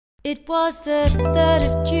It was the 3rd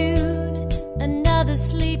of June, another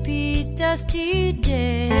sleepy, dusty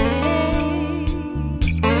day.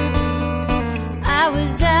 I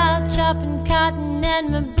was out chopping cotton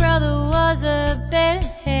and my brother was a baling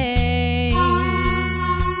hay.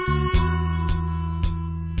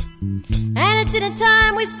 And at dinner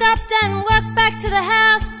time we stopped and walked back to the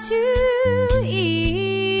house to eat.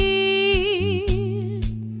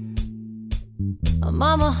 My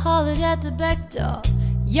mama hollered at the back door,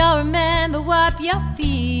 "Y'all remember, wipe your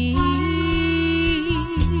feet."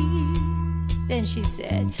 Then she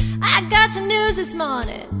said, "I got some news this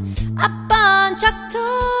morning up on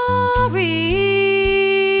Choctaw Ridge.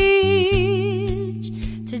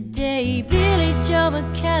 Today Billy Joe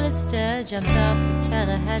McAllister jumped off the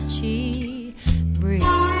Tallahatchie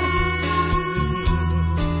Bridge."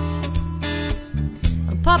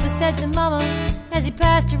 And Papa said to Mama as he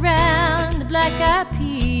passed around the black-eyed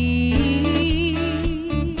peas,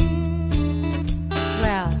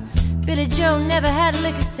 "Well, Billy Joe never had a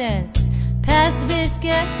lick of sense. Pass the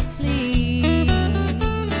biscuit, please.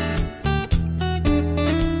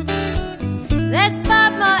 There's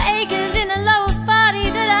 5 more acres in the lower 40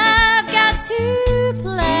 that I've got to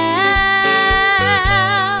plow."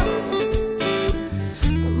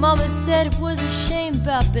 Mama said it was a shame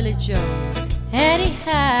about Billy Joe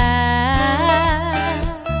anyhow.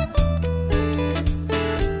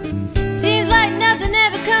 Seems like nothing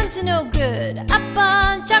ever comes to no good up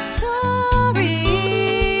on Choctaw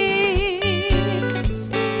Ridge.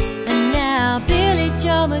 And now Billy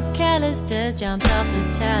Joe McAllister's jumped off the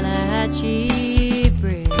Tallahatchie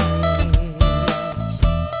Bridge.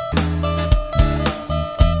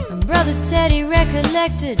 And brother said he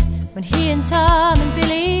recollected when he and Tom and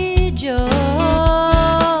Billy Joe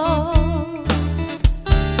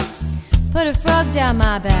put a frog down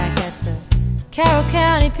my back at the Carroll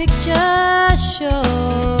County Picture Show.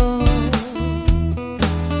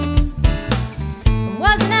 And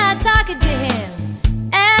wasn't I talking to him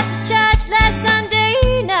after church last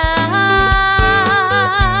Sunday night?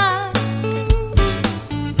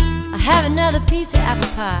 I have another piece of apple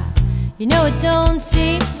pie. You know it don't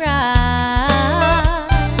seem right.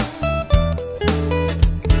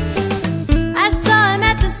 I saw him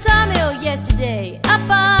at the sawmill yesterday up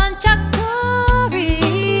on Choctaw Ridge.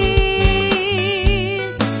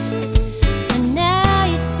 And now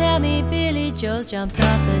you tell me Billy Joe's jumped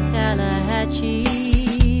off the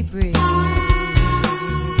Tallahatchie Bridge.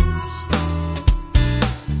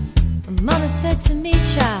 And Mama said to me,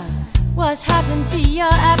 "Child, what's happened to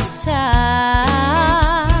your appetite?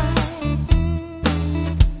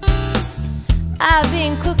 I've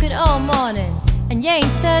been cooking all morning and you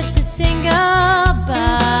ain't touched a single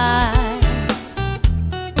bite.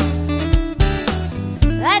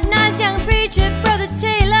 That nice young preacher, Brother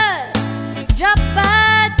Taylor, dropped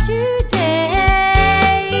by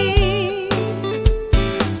today.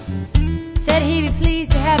 Said he'd be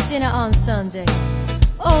pleased to have dinner on Sunday.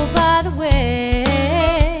 Oh, by the way,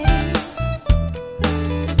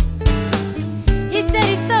 he said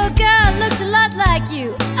he saw a girl looked a lot like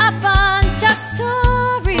you up on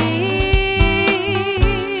Choctaw Ridge.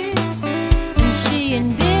 And she and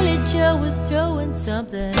Billy Joe was throwing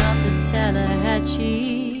something off the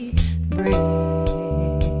Tallahatchie Bridge.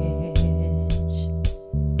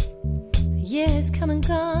 A year's come and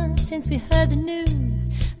gone since we heard the news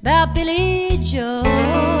about Billy Joe.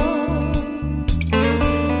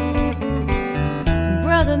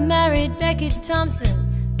 Brother married Becky Thompson,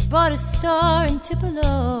 bought a store in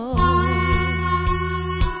Tupelo.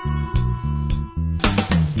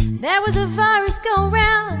 There was a virus going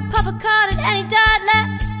round, Papa caught it and he died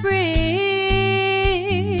last spring.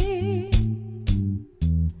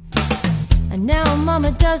 And now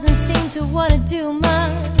Mama doesn't seem to want to do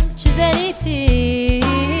much of anything.